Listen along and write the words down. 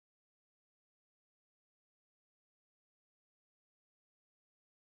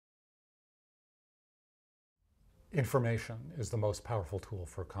Information is the most powerful tool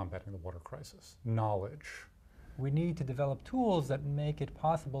for combating the water crisis. Knowledge. We need to develop tools that make it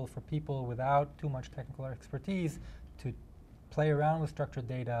possible for people without too much technical expertise to play around with structured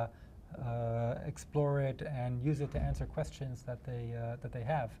data, explore it, and use it to answer questions that they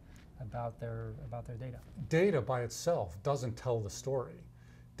have about their data. Data by itself doesn't tell the story.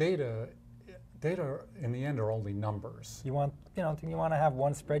 Data in the end are only numbers. You want to have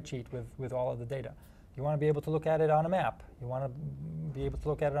one spreadsheet with all of the data. You want to be able to look at it on a map. You want to be able to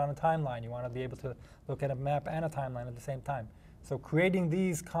look at it on a timeline. You want to be able to look at a map and a timeline at the same time. So creating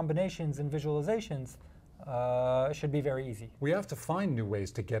these combinations and visualizations should be very easy. We have to find new ways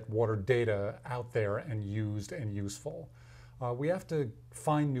to get water data out there and used and useful. We have to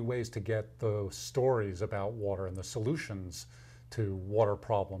find new ways to get the stories about water and the solutions to water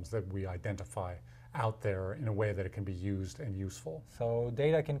problems that we identify out there in a way that it can be used and useful. So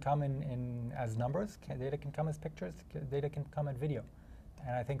data can come in as numbers, data can come as pictures, data can come as video.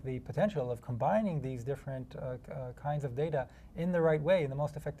 And I think the potential of combining these different kinds of data in the right way, in the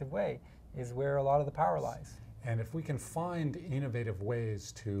most effective way, is where a lot of the power lies. And if we can find innovative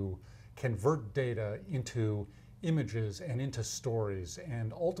ways to convert data into images and into stories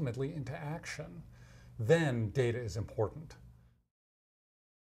and ultimately into action, then data is important.